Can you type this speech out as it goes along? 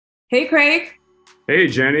Hey, Craig. Hey,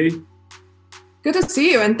 Jenny. Good to see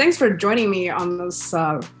you. And thanks for joining me on this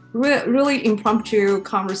really impromptu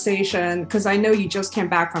conversation because I know you just came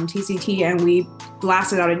back from TCT and we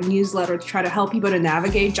blasted out a newsletter to try to help people to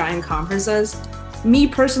navigate giant conferences. Me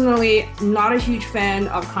personally, not a huge fan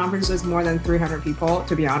of conferences more than 300 people,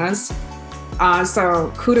 to be honest.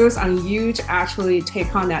 So kudos on you to actually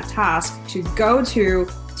take on that task to go to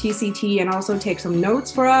TCT and also take some notes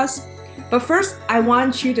for us. But first, I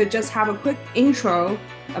want you to just have a quick intro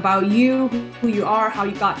about you, who you are, how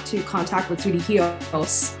you got to contact with 3D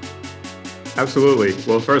Heals. Absolutely.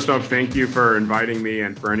 Well, first off, thank you for inviting me,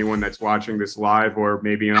 and for anyone that's watching this live or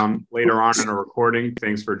maybe later on in a recording,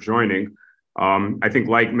 thanks for joining. I think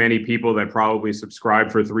like many people that probably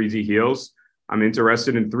subscribe for 3D Heals, I'm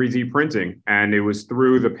interested in 3D printing, and it was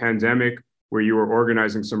through the pandemic where you were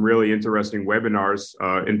organizing some really interesting webinars.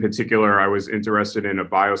 In particular, I was interested in a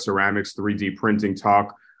bioceramics 3D printing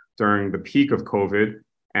talk during the peak of COVID,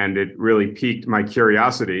 and it really piqued my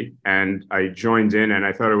curiosity. And I joined in, and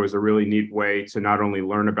I thought it was a really neat way to not only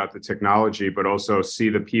learn about the technology, but also see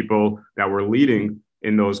the people that were leading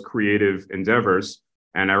in those creative endeavors.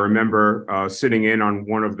 And I remember sitting in on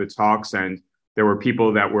one of the talks, and there were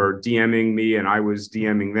people that were DMing me and I was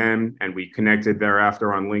DMing them, and we connected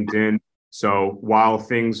thereafter on LinkedIn. So while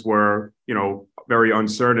things were, very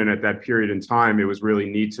uncertain at that period in time, it was really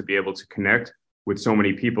neat to be able to connect with so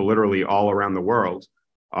many people literally all around the world.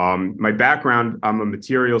 My background, I'm a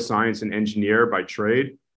material science and engineer by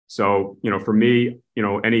trade. So, for me,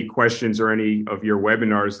 any questions or any of your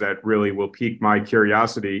webinars that really will pique my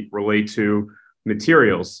curiosity relate to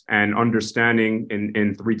materials and understanding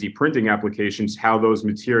in 3D printing applications, how those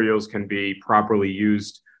materials can be properly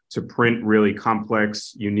used to print really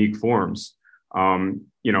complex, unique forms.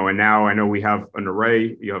 And now I know we have an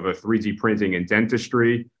array. You have a 3D printing in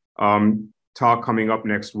dentistry talk coming up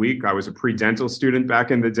next week. I was a pre-dental student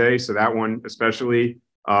back in the day, so that one especially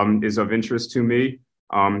is of interest to me.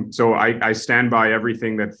 So I stand by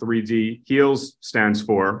everything that 3D Heals stands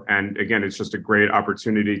for. And again, it's just a great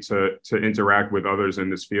opportunity to interact with others in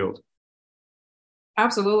this field.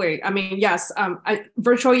 Absolutely. I mean, yes,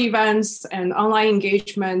 virtual events and online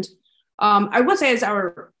engagement. I would say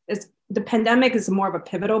the pandemic is more of a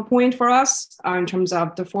pivotal point for us in terms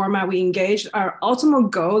of the format we engage. Our ultimate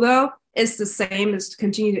goal, though, is the same: is to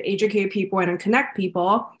continue to educate people and connect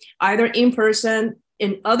people, either in person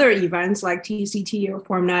in other events like TCT or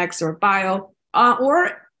Formnext or Bio,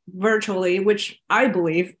 or virtually, which I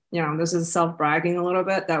believe, this is self-bragging a little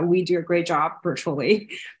bit that we do a great job virtually.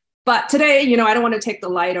 But today, I don't want to take the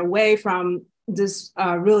light away from this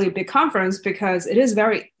really big conference because it is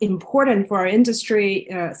very important for our industry,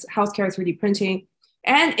 healthcare 3D printing.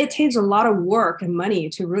 And it takes a lot of work and money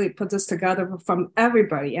to really put this together from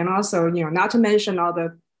everybody. And also, not to mention all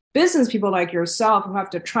the business people like yourself who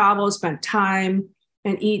have to travel, spend time,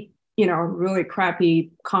 and eat, really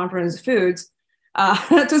crappy conference foods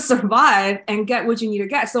to survive and get what you need to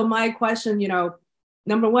get. So my question,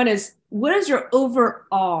 number one is, what is your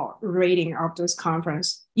overall rating of this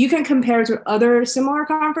conference? You can compare to other similar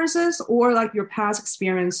conferences or like your past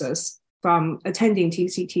experiences from attending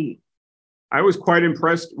TCT. I was quite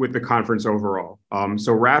impressed with the conference overall.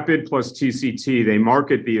 So Rapid plus TCT, they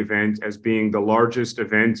market the event as being the largest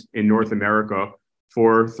event in North America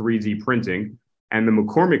for 3D printing. And the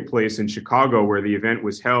McCormick Place in Chicago, where the event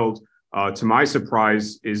was held, to my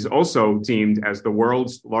surprise, is also deemed as the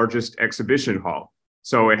world's largest exhibition hall.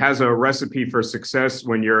 So it has a recipe for success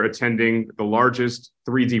when you're attending the largest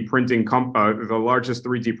 3D printing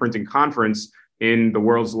conference in the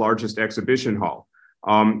world's largest exhibition hall.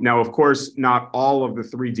 Now, of course, not all of the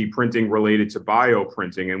 3D printing related to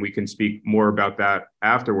bioprinting, and we can speak more about that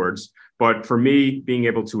afterwards. But for me, being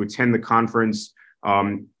able to attend the conference,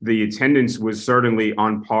 the attendance was certainly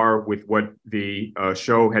on par with what the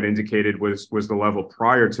show had indicated was the level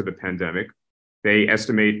prior to the pandemic. They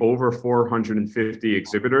estimate over 450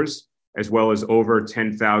 exhibitors, as well as over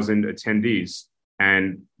 10,000 attendees.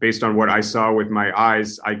 And based on what I saw with my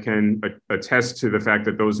eyes, I can attest to the fact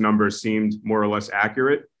that those numbers seemed more or less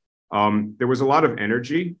accurate. There was a lot of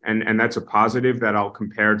energy, and that's a positive that I'll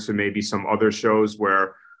compare to maybe some other shows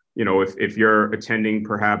where, if you're attending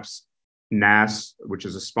perhaps NASS, which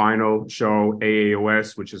is a spinal show,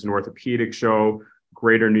 AAOS, which is an orthopedic show,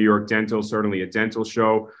 Greater New York Dental, certainly a dental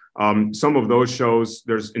show. Some of those shows,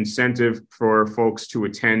 there's incentive for folks to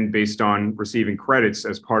attend based on receiving credits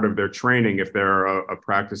as part of their training if they're a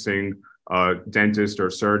practicing dentist or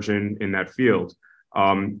surgeon in that field.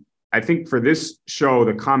 I think for this show,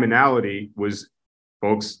 the commonality was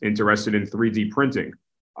folks interested in 3D printing.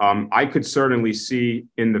 I could certainly see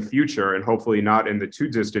in the future, and hopefully not in the too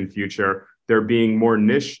distant future, there being more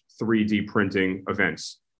niche 3D printing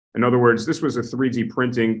events. In other words, this was a 3D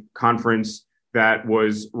printing conference that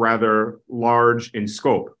was rather large in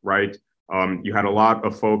scope, right? You had a lot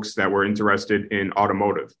of folks that were interested in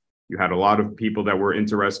automotive. You had a lot of people that were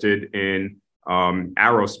interested in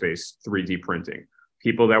aerospace 3D printing,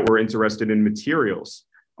 people that were interested in materials.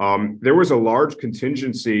 There was a large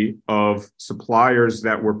contingency of suppliers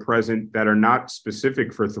that were present that are not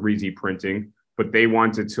specific for 3D printing, but they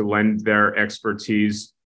wanted to lend their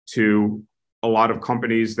expertise to a lot of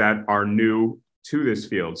companies that are new to this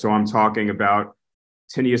field. So I'm talking about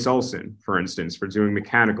Tinius Olson, for instance, for doing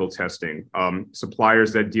mechanical testing,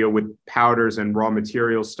 suppliers that deal with powders and raw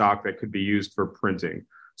material stock that could be used for printing.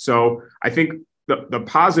 So I think the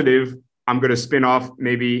positive, I'm going to spin off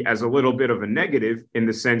maybe as a little bit of a negative, in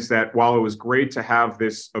the sense that while it was great to have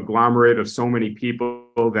this agglomerate of so many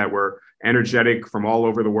people that were energetic from all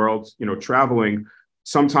over the world, traveling,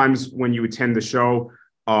 sometimes when you attend the show,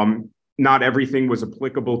 not everything was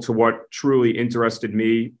applicable to what truly interested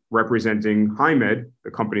me, representing HiMed,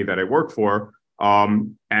 the company that I work for.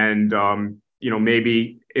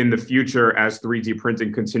 Maybe in the future, as 3D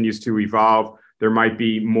printing continues to evolve, there might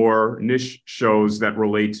be more niche shows that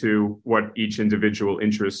relate to what each individual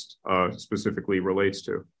interest specifically relates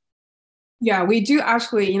to. Yeah, we do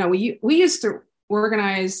actually, we used to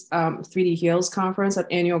organize 3D Heals conference, an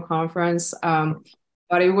annual conference,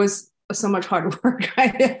 but it was so much hard work.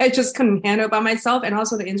 I just couldn't handle it by myself. And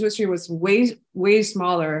also the industry was way, way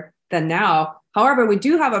smaller than now. However, we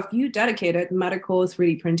do have a few dedicated medical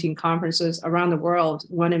 3D printing conferences around the world,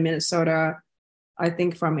 one in Minnesota, I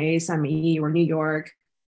think from ASME or New York.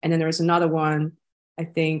 And then there's another one, I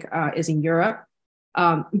think is in Europe.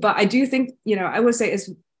 But I do think, I would say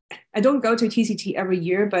I don't go to TCT every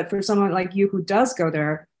year, but for someone like you who does go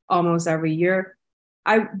there almost every year,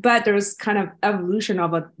 I bet there's kind of evolution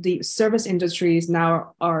of the service industries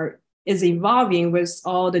now is evolving with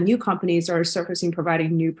all the new companies are surfacing,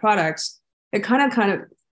 providing new products. It kind of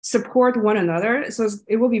support one another. So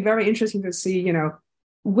it will be very interesting to see,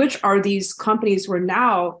 which are these companies who are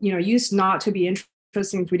now, used not to be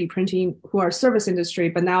interested in 3D printing, who are service industry,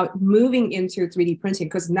 but now moving into 3D printing,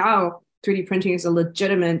 because now 3D printing is a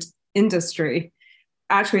legitimate industry,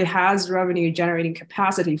 actually has revenue generating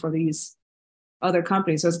capacity for these other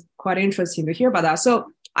companies. So it's quite interesting to hear about that.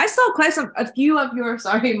 So I saw a few of your,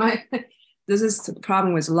 this is the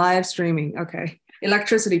problem with live streaming. Okay.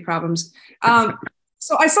 Electricity problems.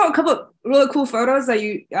 So I saw a couple of really cool photos that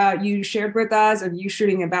you shared with us of you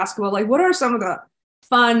shooting a basketball. Like, what are some of the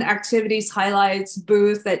fun activities, highlights,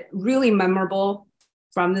 booths that really memorable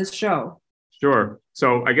from this show? Sure.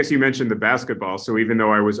 So I guess you mentioned the basketball. So even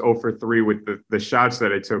though I was 0 for 3 with the shots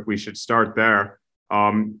that I took, we should start there.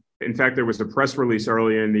 In fact, there was a press release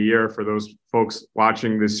earlier in the year for those folks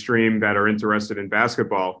watching this stream that are interested in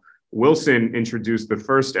basketball. Wilson introduced the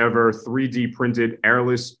first ever 3D printed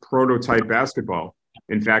airless prototype basketball.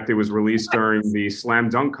 In fact, it was released during the slam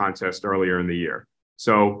dunk contest earlier in the year.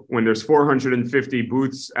 So when there's 450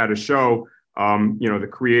 booths at a show, the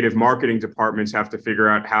creative marketing departments have to figure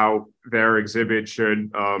out how their exhibit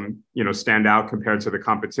should, stand out compared to the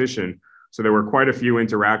competition. So there were quite a few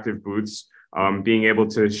interactive booths. Being able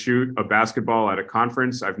to shoot a basketball at a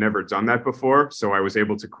conference, I've never done that before. So I was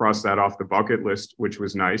able to cross that off the bucket list, which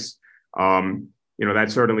was nice.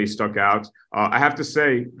 That certainly stuck out. I have to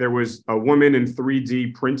say, there was a woman in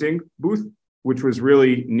 3D printing booth, which was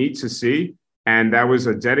really neat to see. And that was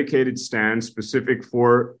a dedicated stand specific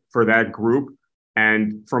for that group.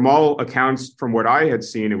 And from all accounts, from what I had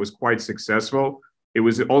seen, it was quite successful. It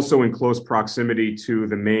was also in close proximity to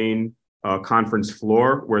the main conference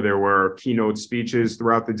floor, where there were keynote speeches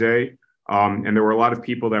throughout the day. And there were a lot of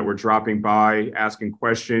people that were dropping by, asking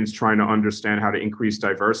questions, trying to understand how to increase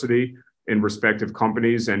diversity in respective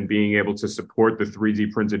companies and being able to support the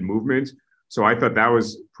 3D printed movement. So I thought that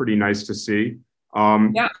was pretty nice to see.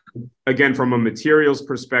 Again, from a materials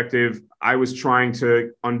perspective, I was trying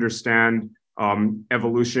to understand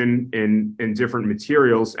evolution in different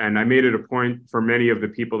materials. And I made it a point for many of the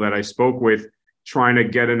people that I spoke with, trying to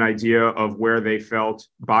get an idea of where they felt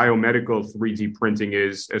biomedical 3D printing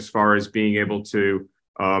is, as far as being able to,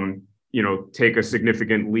 take a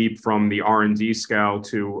significant leap from the R&D scale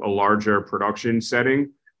to a larger production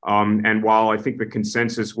setting. And while I think the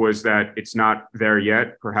consensus was that it's not there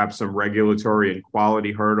yet, perhaps some regulatory and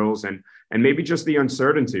quality hurdles and maybe just the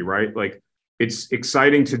uncertainty, right? Like, it's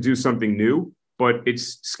exciting to do something new, but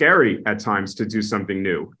it's scary at times to do something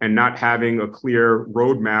new, and not having a clear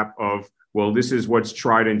roadmap of, well, this is what's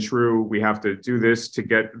tried and true. We have to do this to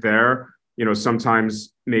get there.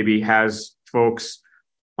 sometimes maybe has folks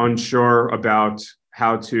unsure about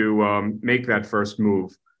how to make that first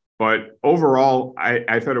move. But overall,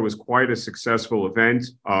 I thought it was quite a successful event.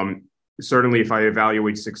 Certainly, if I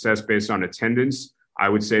evaluate success based on attendance, I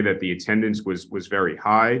would say that the attendance was very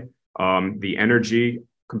high. The energy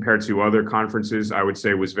compared to other conferences, I would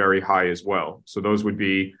say, was very high as well. So those would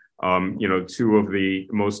be, two of the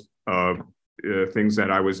most things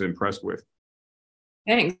that I was impressed with.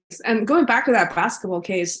 Thanks. And going back to that basketball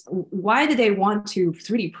case, why did they want to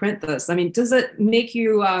 3D print this? I mean, does it make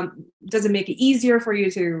it easier for you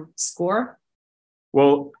to score?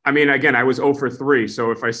 Well, I mean, again, I was 0 for 3. So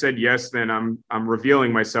if I said yes, then I'm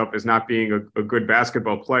revealing myself as not being a good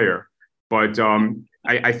basketball player. But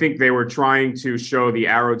I think they were trying to show the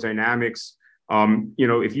aerodynamics.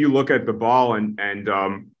 If you look at the ball and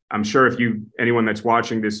I'm sure anyone that's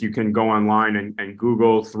watching this, you can go online and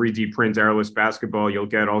Google 3D print airless basketball. You'll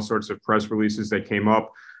get all sorts of press releases that came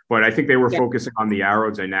up. But I think they were focusing on the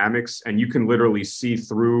aerodynamics, and you can literally see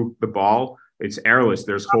through the ball. It's airless.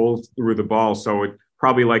 There's holes through the ball. So it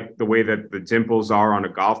probably like the way that the dimples are on a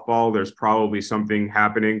golf ball, there's probably something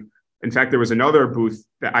happening. In fact, there was another booth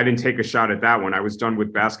that I didn't take a shot at that one. I was done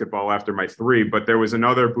with basketball after my 3, but there was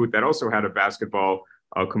another booth that also had a basketball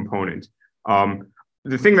component.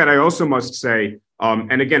 The thing that I also must say,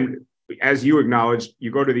 and again, as you acknowledged,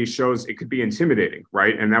 you go to these shows, it could be intimidating,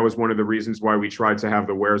 right? And that was one of the reasons why we tried to have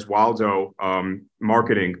the Where's Waldo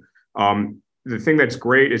marketing. The thing that's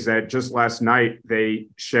great is that just last night, they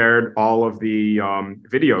shared all of the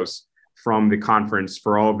videos from the conference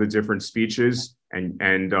for all of the different speeches.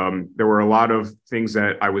 And there were a lot of things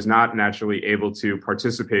that I was not naturally able to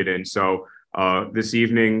participate in. So this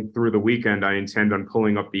evening through the weekend, I intend on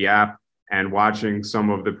pulling up the app and watching some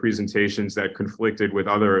of the presentations that conflicted with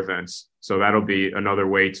other events. So that'll be another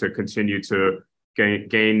way to continue to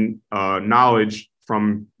gain knowledge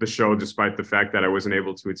from the show, despite the fact that I wasn't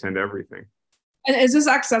able to attend everything. And is this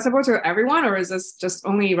accessible to everyone, or is this just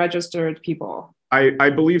only registered people? I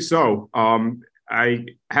believe so. I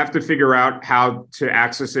have to figure out how to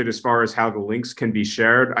access it as far as how the links can be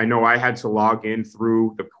shared. I know I had to log in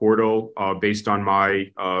through the portal based on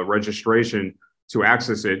my registration to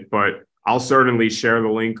access it, but I'll certainly share the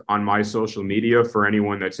link on my social media for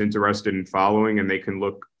anyone that's interested in following, and they can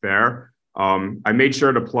look there. I made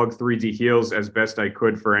sure to plug 3D Heals as best I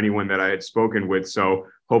could for anyone that I had spoken with. So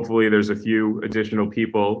hopefully there's a few additional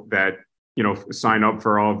people that, sign up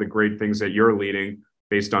for all of the great things that you're leading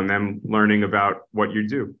based on them learning about what you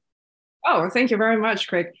do. Oh, thank you very much,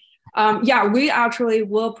 Craig. We actually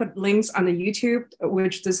will put links on the YouTube,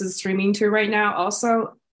 which this is streaming to right now,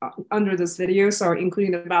 also under this video, so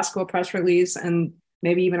including the basketball press release and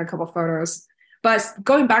maybe even a couple of photos. But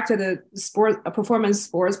going back to the performance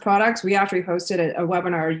sports products, we actually hosted a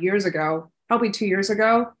webinar years ago, probably 2 years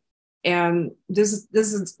ago, and this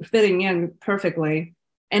is fitting in perfectly,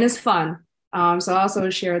 and it's fun. So I'll also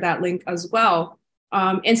share that link as well.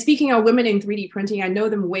 And speaking of women in 3D printing, I know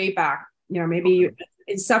them way back, maybe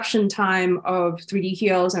inception time of 3D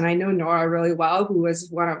Heals, and I know Nora really well, who was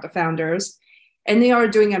one of the founders. And they are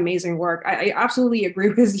doing amazing work. I absolutely agree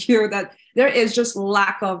with you that there is just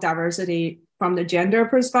lack of diversity from the gender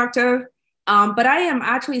perspective. But I am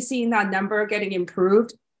actually seeing that number getting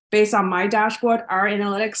improved based on my dashboard. Our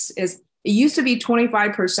analytics it used to be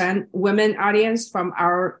 25% women audience from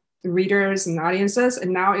our readers and audiences,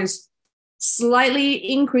 and now is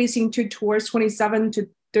slightly increasing towards 27 to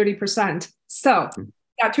 30%. So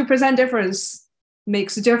that 2% difference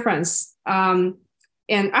makes a difference.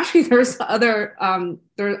 And actually, there's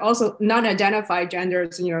also non-identified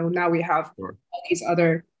genders. Now we have all these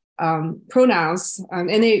other pronouns,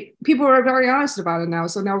 and people are very honest about it now.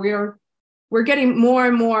 So now we're getting more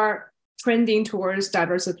and more trending towards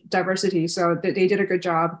diversity. So they did a good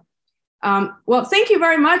job. Well, thank you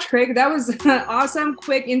very much, Craig. That was an awesome,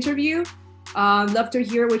 quick interview. Love to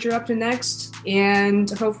hear what you're up to next, and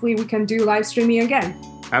hopefully we can do live streaming again.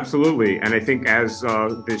 Absolutely. And I think as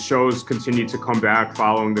the shows continue to come back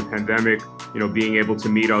following the pandemic, being able to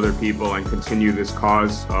meet other people and continue this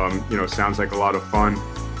cause, sounds like a lot of fun.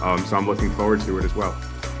 So I'm looking forward to it as well.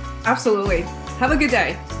 Absolutely. Have a good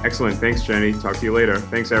day. Excellent. Thanks, Jenny. Talk to you later.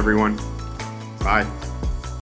 Thanks, everyone. Bye.